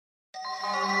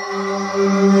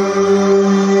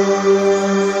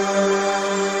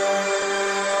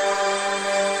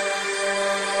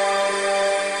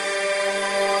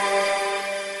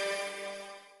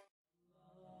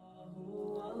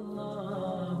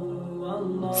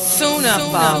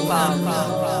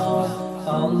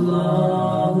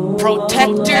Sunnahfollowers,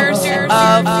 protectors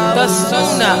of the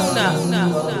Sunnah.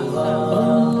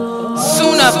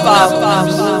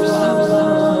 Sunnahfollowers,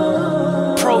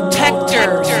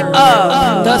 protectors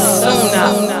of the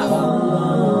Sunnah.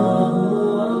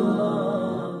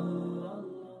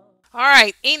 All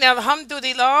right,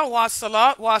 alhamdulillah wa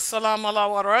salat wa salam ala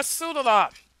wa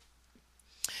rasulullah.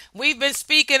 We've been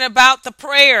speaking about the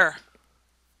prayer.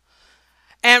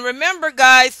 And remember,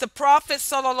 guys, the Prophet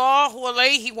sallallahu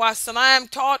alaihi wasallam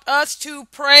taught us to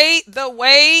pray the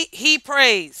way he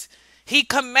prays. He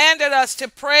commanded us to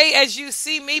pray as you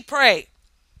see me pray.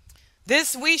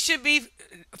 We should be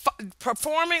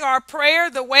performing our prayer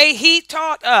the way he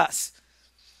taught us,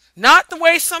 not the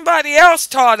way somebody else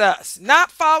taught us,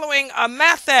 not following a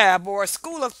madhab or a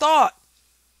school of thought.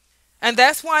 And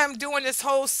that's why I'm doing this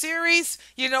whole series,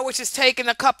 which is taking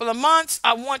a couple of months.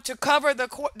 I want to cover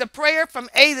the prayer from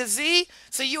A to Z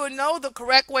so you will know the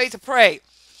correct way to pray.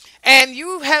 And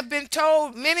you have been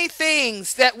told many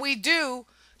things that we do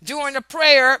during the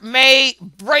prayer may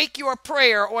break your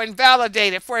prayer or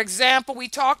invalidate it. For example, we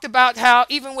talked about how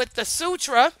even with the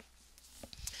sutra,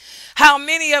 how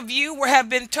many of you have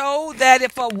been told that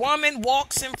if a woman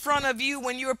walks in front of you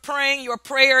when you're praying, your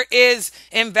prayer is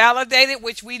invalidated,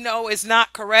 which we know is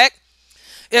not correct.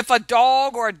 If a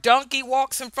dog or a donkey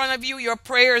walks in front of you, your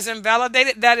prayer is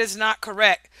invalidated. That is not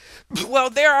correct. Well,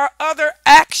 there are other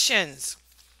actions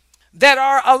that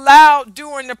are allowed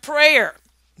during the prayer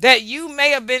that you may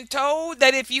have been told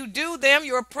that if you do them,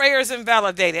 your prayer is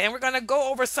invalidated. And we're going to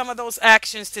go over some of those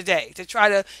actions today to try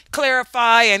to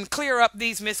clarify and clear up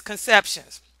these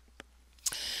misconceptions.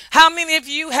 How many of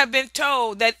you have been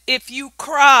told that if you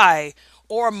cry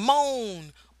or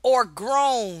moan or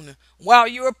groan while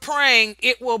you're praying,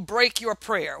 it will break your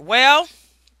prayer? Well,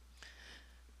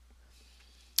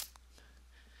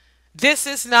 this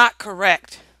is not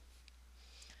correct.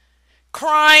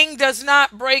 Crying does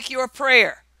not break your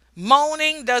prayer.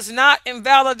 Moaning does not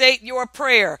invalidate your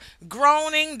prayer.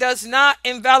 Groaning does not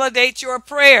invalidate your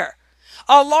prayer.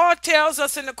 Allah tells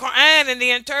us in the Quran, in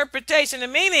the interpretation, the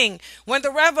meaning, when the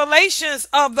revelations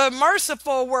of the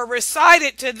merciful were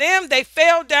recited to them, they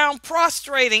fell down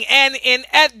prostrating and in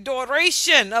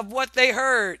adoration of what they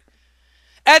heard.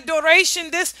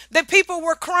 Adoration, the people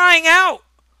were crying out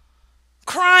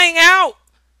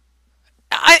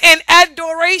in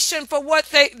adoration for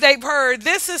what they've heard.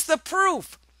 This is the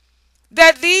proof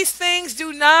that these things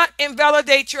do not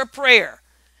invalidate your prayer.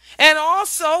 And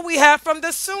also we have from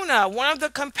the Sunnah, one of the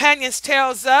companions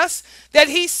tells us that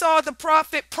he saw the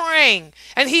Prophet praying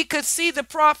and he could see the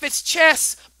Prophet's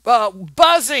chest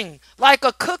buzzing like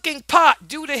a cooking pot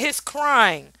due to his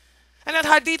crying. And that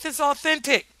hadith is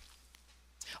authentic.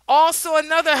 Also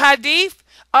another hadith,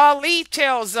 Ali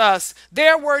tells us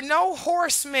there were no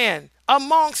horsemen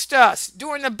amongst us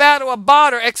during the battle of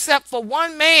Badr except for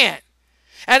one man.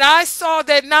 And I saw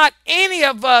that not any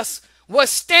of us was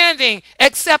standing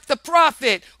except the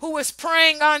Prophet, who was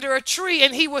praying under a tree,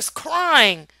 and he was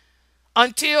crying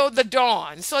until the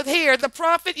dawn. So here, the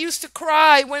Prophet used to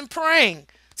cry when praying.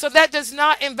 So that does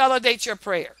not invalidate your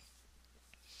prayer.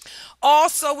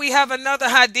 Also, we have another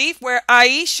hadith where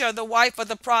Aisha, the wife of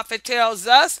the Prophet, tells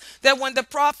us that when the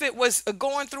Prophet was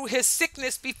going through his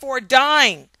sickness before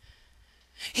dying,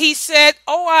 he said,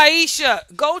 "Oh Aisha,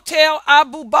 go tell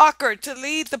Abu Bakr to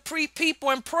lead the people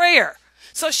in prayer."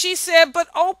 So she said, "But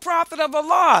oh Prophet of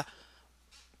Allah,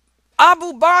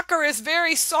 Abu Bakr is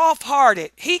very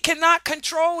soft-hearted. He cannot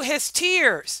control his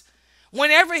tears.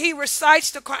 Whenever he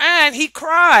recites the Quran, he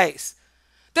cries."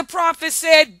 The Prophet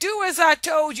said, "Do as I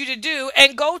told you to do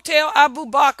and go tell Abu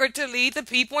Bakr to lead the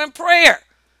people in prayer."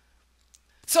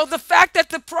 So the fact that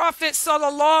the Prophet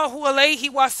sallallahu alaihi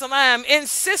wasallam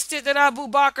insisted that Abu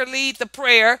Bakr lead the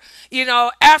prayer,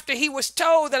 after he was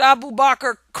told that Abu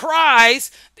Bakr cries,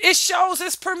 it shows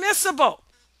it's permissible.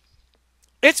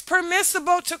 It's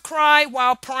permissible to cry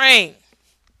while praying.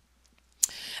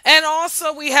 And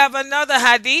also we have another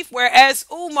hadith where as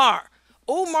Umar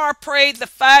prayed the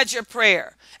Fajr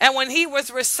prayer. And when he was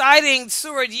reciting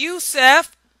Surah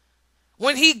Yusuf,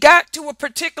 when he got to a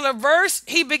particular verse,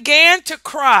 he began to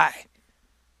cry.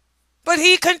 But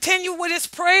he continued with his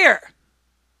prayer.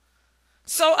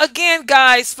 So again,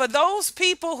 guys, for those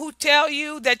people who tell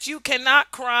you that you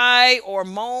cannot cry or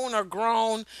moan or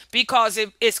groan because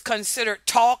it's considered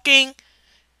talking,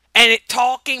 and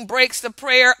talking breaks the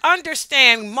prayer.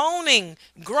 Understand, moaning,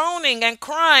 groaning, and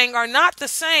crying are not the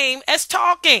same as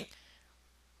talking.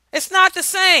 It's not the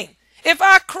same. If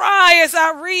I cry as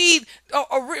I read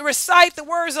or recite the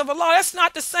words of Allah, that's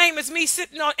not the same as me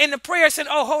sitting in the prayer saying,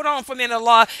 oh, hold on for a minute,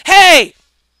 Allah. Hey,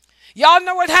 y'all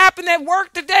know what happened at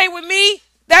work today with me?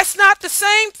 That's not the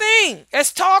same thing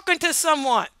as talking to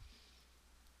someone.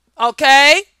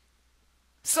 Okay?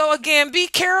 So again, be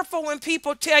careful when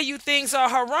people tell you things are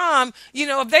haram.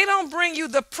 If they don't bring you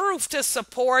the proof to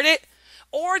support it,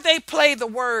 or they play the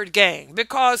word game,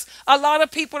 because a lot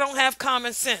of people don't have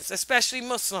common sense, especially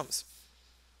Muslims.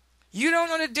 You don't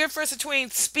know the difference between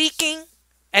speaking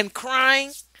and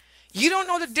crying. You don't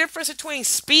know the difference between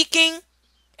speaking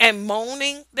and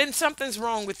moaning. Then something's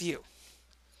wrong with you.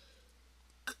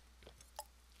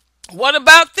 What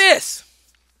about this?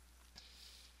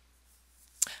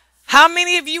 How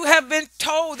many of you have been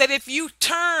told that if you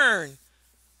turn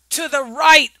to the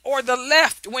right or the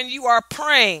left when you are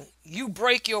praying, you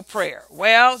break your prayer?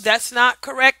 Well, that's not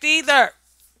correct either.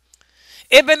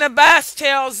 Ibn Abbas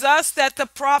tells us that the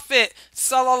Prophet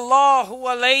sallallahu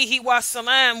alaihi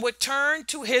wasallam would turn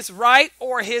to his right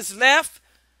or his left,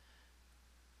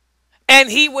 and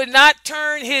he would not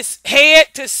turn his head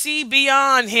to see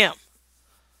beyond him.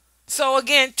 So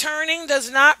again, turning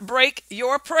does not break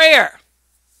your prayer.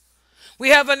 We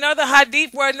have another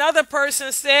hadith where another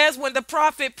person says when the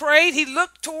Prophet prayed, he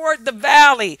looked toward the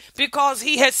valley because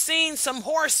he had seen some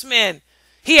horsemen.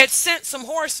 He had sent some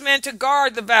horsemen to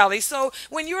guard the valley. So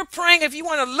when you're praying, if you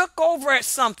want to look over at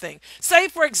something, say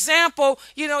for example,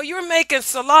 you're making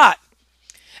salat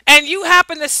and you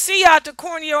happen to see out the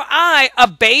corner of your eye a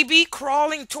baby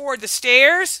crawling toward the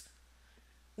stairs.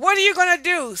 What are you going to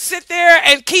do? Sit there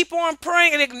and keep on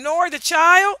praying and ignore the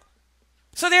child?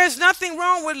 So there's nothing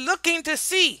wrong with looking to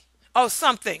see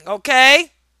something,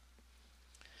 okay?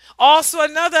 Also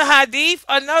another hadith,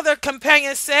 another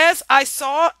companion says, I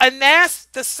saw Anas,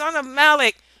 the son of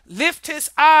Malik, lift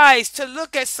his eyes to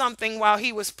look at something while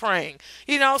he was praying.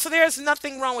 So there's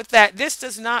nothing wrong with that. This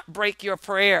does not break your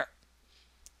prayer.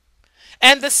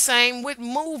 And the same with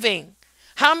moving.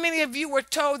 How many of you were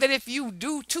told that if you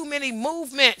do too many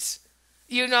movements,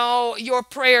 your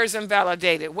prayer is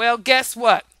invalidated? Well, guess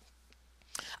what?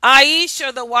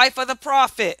 Aisha, the wife of the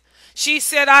Prophet, she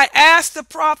said, I asked the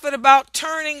Prophet about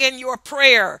turning in your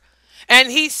prayer,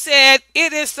 and he said,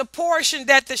 it is the portion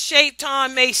that the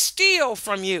shaitan may steal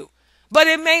from you, but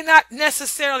it may not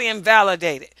necessarily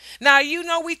invalidate it. Now,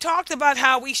 we talked about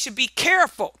how we should be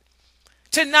careful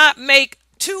to not make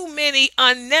too many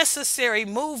unnecessary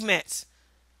movements.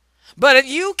 But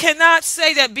you cannot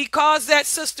say that because that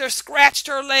sister scratched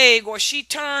her leg or she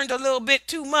turned a little bit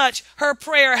too much, her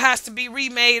prayer has to be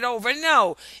remade over.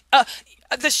 No,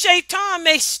 the shaitan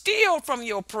may steal from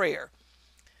your prayer,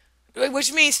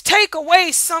 which means take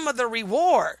away some of the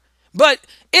reward. But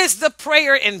is the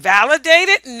prayer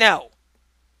invalidated? No.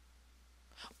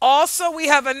 Also, we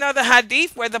have another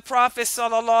hadith where the Prophet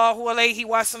sallallahu alaihi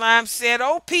wasallam said,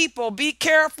 "O people, be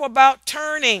careful about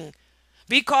turning,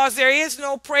 because there is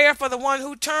no prayer for the one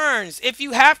who turns. If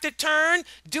you have to turn,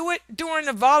 do it during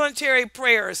the voluntary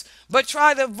prayers, but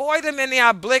try to avoid them in the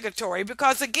obligatory."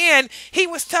 Because again, he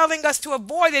was telling us to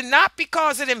avoid it not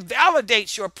because it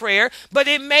invalidates your prayer, but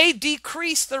it may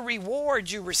decrease the reward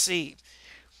you receive.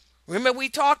 Remember, we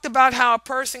talked about how a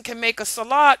person can make a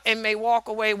salat and may walk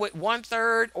away with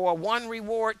 1/3 or 1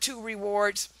 reward, 2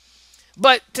 rewards.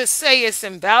 But to say it's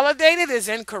invalidated is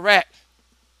incorrect.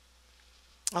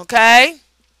 Okay?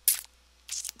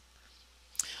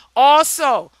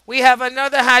 Also, we have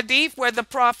another hadith where the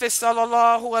Prophet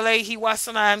sallallahu alaihi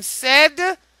wasallam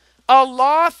said,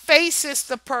 Allah faces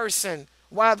the person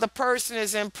while the person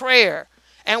is in prayer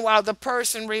and while the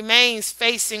person remains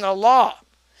facing Allah.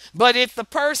 But if the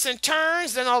person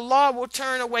turns, then Allah will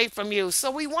turn away from you.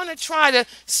 So we want to try to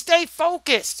stay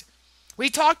focused. We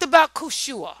talked about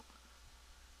Kushua.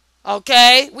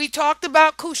 Okay, we talked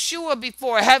about Kushua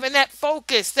before, having that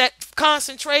focus, that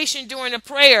concentration during the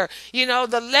prayer.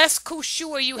 The less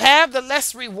Kushua you have, the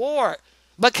less reward.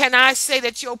 But can I say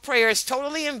that your prayer is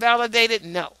totally invalidated?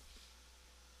 No.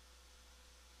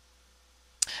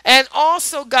 And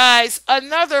also, guys,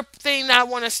 another thing I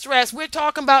want to stress, we're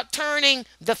talking about turning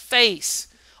the face.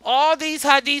 All these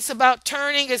hadiths about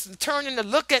turning is turning to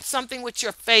look at something with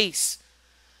your face.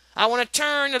 I want to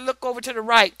turn to look over to the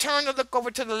right, turn to look over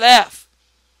to the left.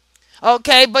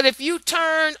 Okay, but if you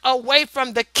turn away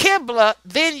from the Qibla,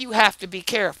 then you have to be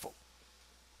careful.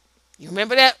 You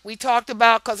remember that? We talked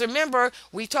about, because remember,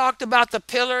 we talked about the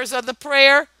pillars of the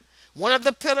prayer. One of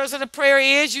the pillars of the prayer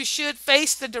is you should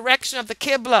face the direction of the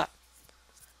Qibla.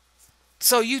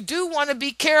 So you do want to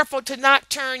be careful to not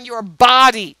turn your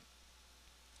body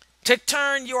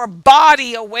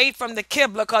away from the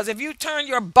Qibla, because if you turn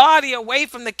your body away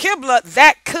from the Qibla,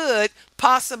 that could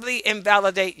possibly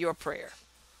invalidate your prayer.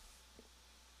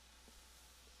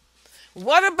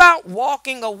 What about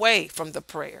walking away from the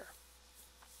prayer?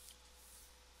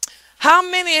 How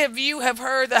many of you have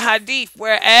heard the hadith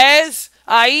whereas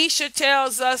Aisha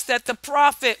tells us that the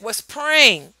prophet was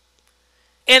praying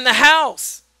in the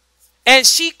house and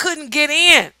she couldn't get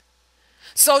in?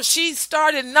 So she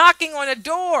started knocking on the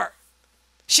door.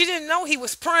 She didn't know he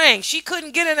was praying. She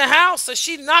couldn't get in the house, so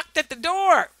she knocked at the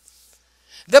door.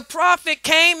 The prophet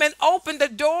came and opened the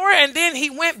door, and then he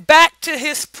went back to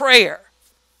his prayer.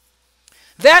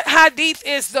 That hadith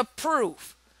is the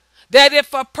proof that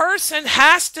if a person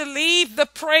has to leave the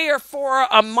prayer for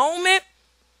a moment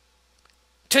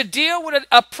to deal with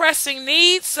a pressing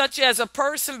need, such as a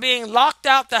person being locked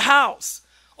out the house,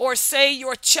 or say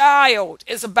your child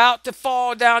is about to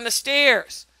fall down the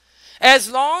stairs, as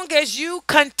long as you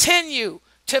continue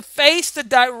to face the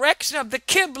direction of the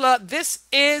Qibla, this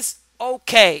is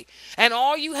okay. And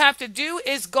all you have to do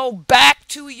is go back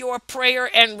to your prayer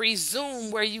and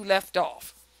resume where you left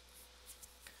off.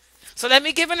 So let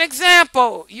me give an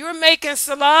example. You're making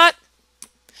salat.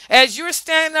 As you're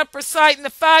standing up reciting the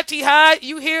Fatiha,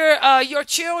 you hear your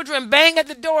children bang at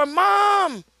the door.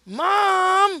 Mom,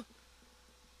 Mom.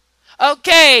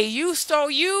 Okay, you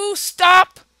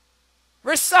stop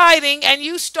reciting and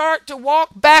you start to walk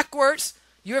backwards.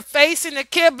 You're facing the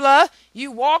Qibla.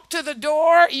 You walk to the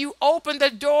door, you open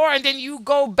the door, and then you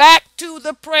go back to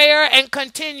the prayer and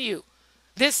continue.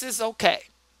 This is okay.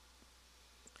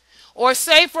 Or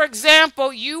say, for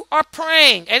example, you are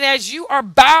praying, and as you are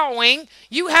bowing,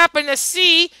 you happen to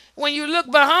see, when you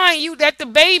look behind you, that the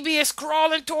baby is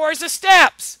crawling towards the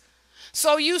steps.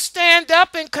 So you stand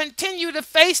up and continue to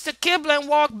face the Qibla and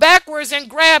walk backwards and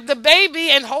grab the baby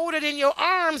and hold it in your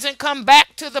arms and come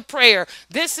back to the prayer.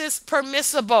 This is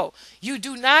permissible. You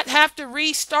do not have to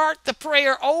restart the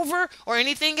prayer over or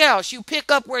anything else. You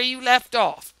pick up where you left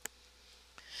off.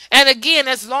 And again,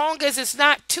 as long as it's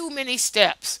not too many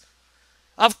steps.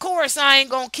 Of course, I ain't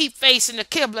going to keep facing the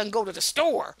Qibla and go to the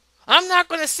store. I'm not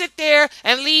going to sit there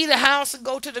and leave the house and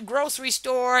go to the grocery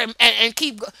store and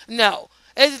keep. No.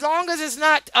 As long as it's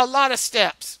not a lot of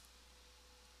steps.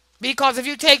 Because if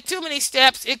you take too many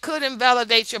steps, it could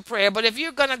invalidate your prayer. But if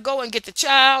you're going to go and get the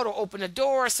child or open the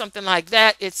door or something like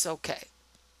that, it's okay.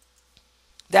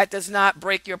 That does not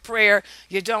break your prayer.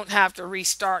 You don't have to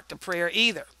restart the prayer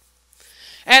either.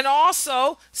 And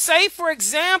also, say for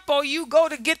example, you go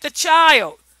to get the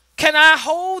child. Can I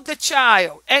hold the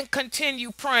child and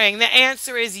continue praying? The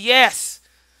answer is yes.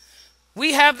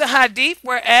 We have the hadith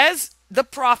whereas the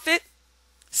Prophet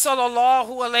Sallallahu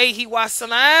Alaihi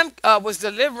Wasallam was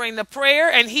delivering the prayer,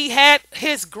 and he had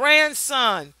his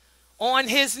grandson on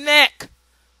his neck.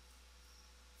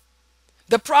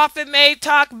 The Prophet made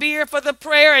takbir for the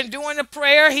prayer, and during the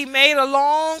prayer he made a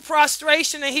long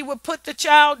prostration, and he would put the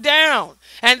child down.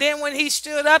 And then when he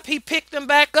stood up, he picked him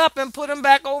back up and put him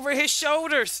back over his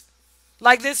shoulders,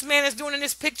 like this man is doing in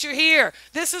this picture here.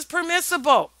 This is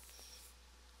permissible.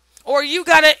 Or you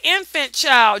got an infant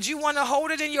child, you want to hold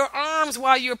it in your arms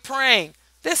while you're praying.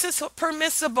 This is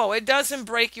permissible. It doesn't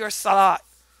break your salat.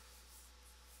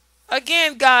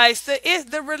 Again, guys,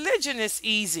 the religion is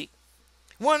easy.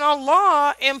 When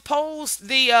Allah imposed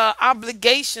the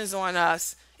obligations on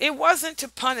us, it wasn't to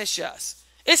punish us.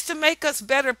 It's to make us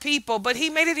better people, but he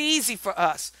made it easy for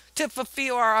us to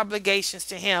fulfill our obligations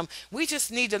to him. We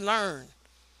just need to learn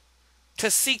to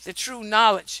seek the true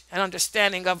knowledge and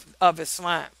understanding of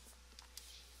Islam.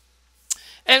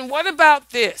 And what about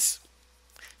this?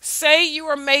 Say you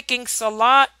are making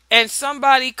salat and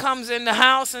somebody comes in the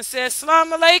house and says,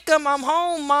 "Assalamu alaikum, I'm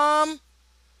home, Mom."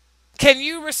 Can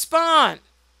you respond?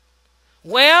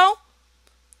 Well,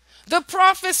 the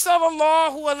Prophet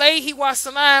Sallallahu Alaihi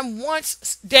Wasallam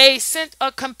once they sent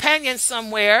a companion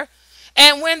somewhere,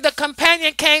 and when the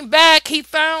companion came back, he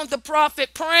found the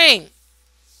Prophet praying.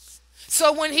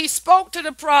 So when he spoke to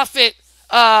the Prophet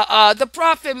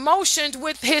motioned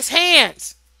with his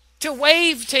hands to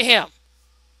wave to him.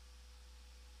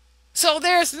 So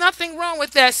there's nothing wrong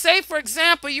with that. Say, for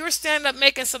example, you're standing up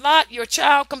making salat, your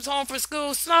child comes home from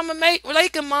school, "Assalamu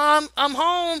alaikum, Mom, I'm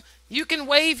home." You can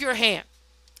wave your hand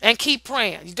and keep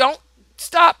praying. You don't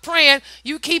stop praying.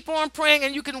 You keep on praying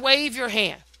and you can wave your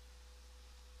hand.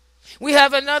 We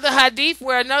have another hadith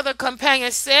where another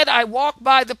companion said, "I walked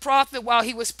by the Prophet while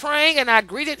he was praying and I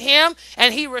greeted him,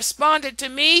 and he responded to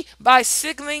me by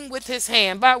signaling with his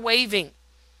hand, by waving."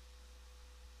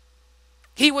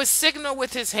 He would signal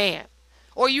with his hand.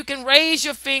 Or you can raise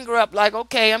your finger up like,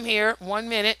 okay, I'm here, 1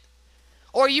 minute.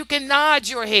 Or you can nod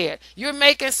your head. You're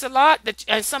making salat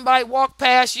and somebody walk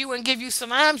past you and give you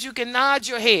salams, you can nod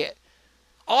your head.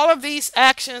 All of these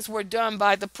actions were done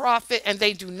by the prophet and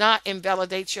they do not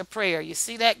invalidate your prayer. You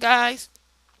see that, guys?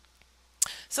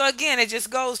 So again, it just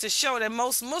goes to show that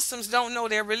most Muslims don't know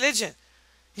their religion.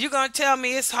 You're going to tell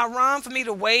me it's haram for me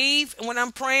to wave when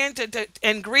I'm praying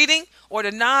and greeting, or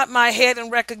to nod my head in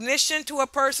recognition to a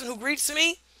person who greets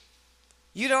me?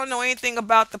 You don't know anything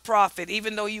about the prophet,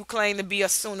 even though you claim to be a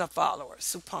Sunnah follower.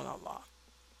 Subhanallah.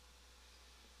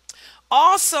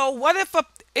 Also, what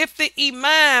if the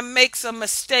imam makes a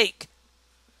mistake?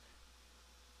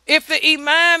 If the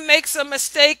imam makes a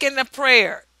mistake in the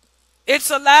prayer,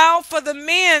 it's allowed for the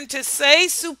men to say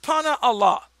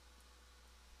Subhanallah.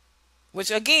 Which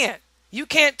again, you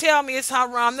can't tell me it's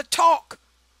haram to talk.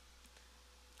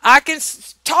 I can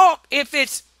talk if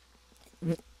it's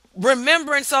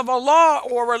remembrance of Allah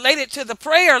or related to the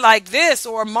prayer like this,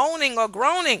 or moaning or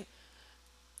groaning.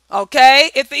 Okay,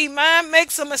 if the imam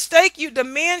makes a mistake, the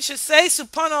men should say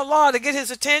subhanallah to get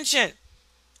his attention.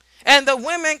 And the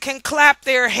women can clap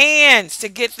their hands to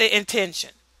get the attention.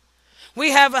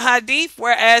 We have a hadith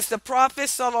whereas the Prophet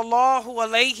sallallahu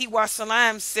alaihi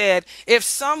wasallam said, if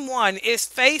someone is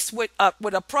faced with a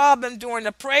problem during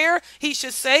the prayer, he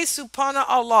should say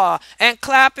subhanallah, and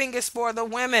clapping is for the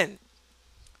women.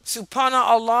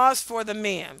 Subhanallah is for the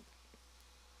men.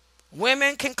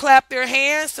 Women can clap their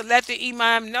hands to let the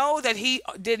imam know that he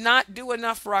did not do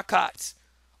enough rakats,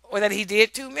 or that he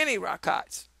did too many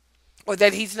rakats, or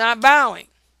that he's not bowing.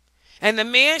 And the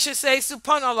man should say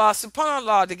subhanallah,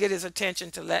 subhanallah to get his attention,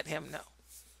 to let him know.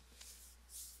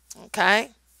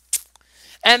 Okay?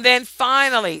 And then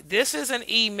finally, this is an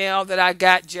email that I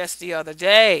got just the other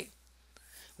day.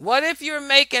 What if you're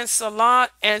making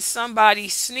salat and somebody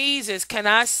sneezes? Can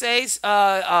I say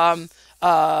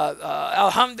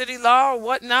alhamdulillah or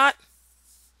whatnot?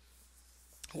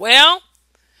 Well,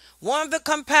 one of the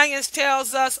companions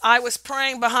tells us, I was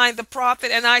praying behind the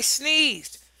Prophet and I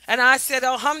sneezed. And I said,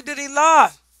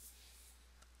 alhamdulillah.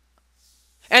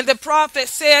 And the Prophet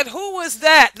said, who was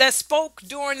that spoke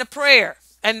during the prayer?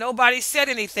 And nobody said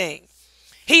anything.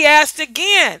 He asked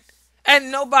again,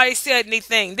 and nobody said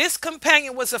anything. This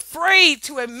companion was afraid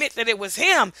to admit that it was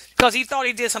him, because he thought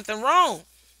he did something wrong.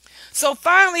 So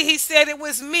finally he said, it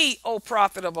was me, O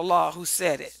Prophet of Allah, who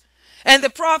said it. And the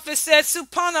Prophet said,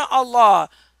 subhanallah,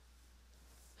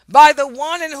 by the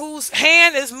one in whose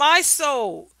hand is my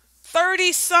soul,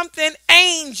 30-something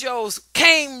angels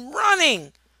came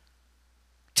running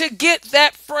to get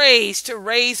that phrase, to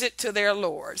raise it to their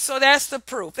Lord. So that's the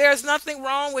proof. There's nothing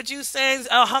wrong with you saying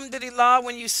alhamdulillah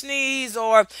when you sneeze,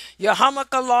 or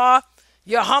yarhamakallah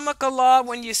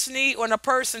when you sneeze, when a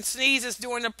person sneezes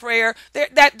during the prayer.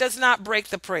 That does not break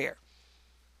the prayer.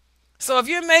 So if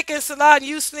you're making salat and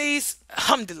you sneeze,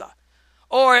 alhamdulillah,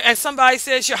 and somebody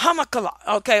says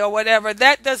yarhamakallah, okay, or whatever,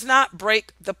 that does not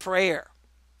break the prayer.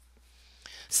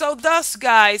 So thus,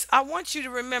 guys, I want you to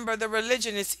remember the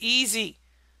religion is easy.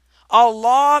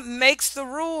 Allah makes the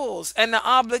rules and the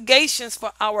obligations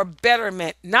for our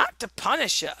betterment, not to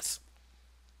punish us.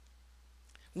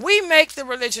 We make the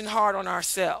religion hard on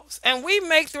ourselves, and we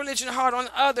make the religion hard on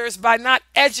others by not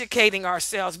educating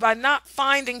ourselves, by not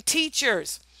finding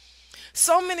teachers.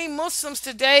 So many Muslims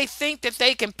today think that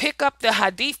they can pick up the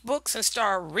hadith books and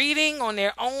start reading on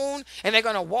their own, and they're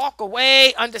going to walk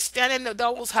away understanding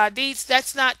those hadiths.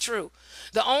 That's not true.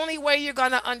 The only way you're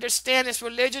going to understand this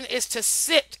religion is to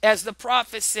sit, as the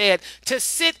Prophet said, to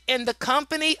sit in the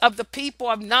company of the people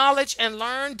of knowledge and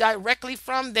learn directly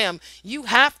from them. You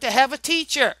have to have a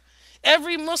teacher.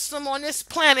 Every Muslim on this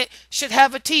planet should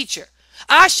have a teacher.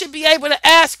 I should be able to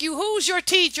ask you, who's your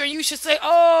teacher? And you should say,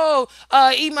 oh,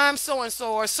 Imam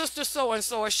so-and-so, or Sister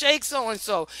so-and-so, or Sheikh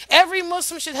so-and-so. Every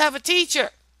Muslim should have a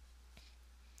teacher.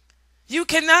 You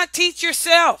cannot teach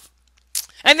yourself.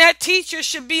 And that teacher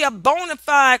should be a bona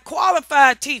fide,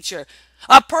 qualified teacher.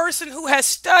 A person who has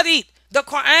studied the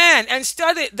Quran and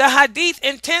studied the Hadith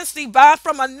intensely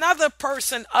from another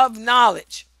person of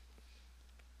knowledge.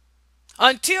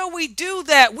 Until we do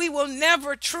that, we will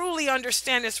never truly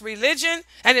understand this religion,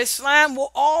 and Islam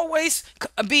will always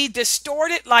be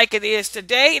distorted like it is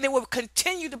today, and it will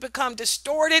continue to become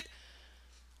distorted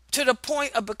to the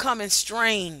point of becoming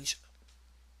strange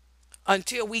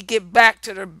until we get back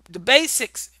to the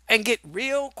basics and get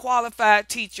real qualified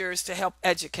teachers to help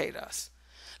educate us.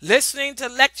 Listening to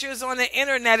lectures on the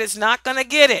internet is not going to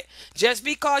get it. Just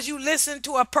because you listen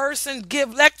to a person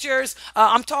give lectures,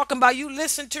 I'm talking about you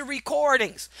listen to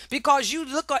recordings, because you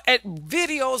look at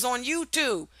videos on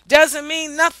YouTube, doesn't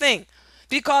mean nothing.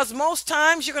 because most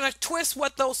times you're going to twist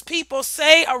what those people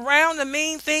say around to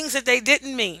mean things that they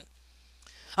didn't mean.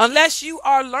 Unless you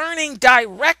are learning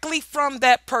directly from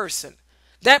that person.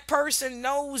 That person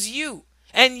knows you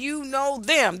and you know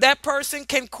them. That person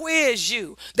can quiz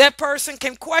you. That person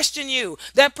can question you.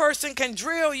 That person can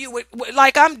drill you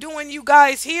like I'm doing you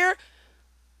guys here.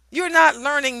 You're not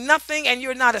learning nothing and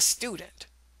you're not a student.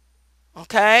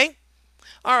 Okay?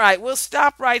 All right, we'll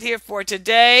stop right here for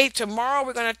today. Tomorrow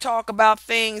we're going to talk about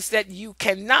things that you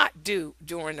cannot do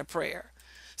during the prayer.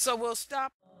 So we'll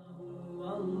stop.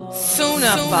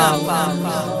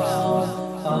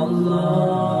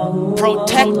 Sunnahfollowers,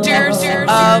 protectors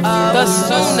of the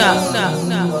Sunnah.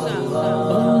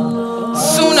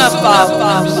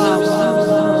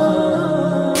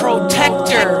 Sunnahfollowers,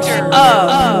 protectors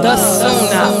of the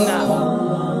Sunnah.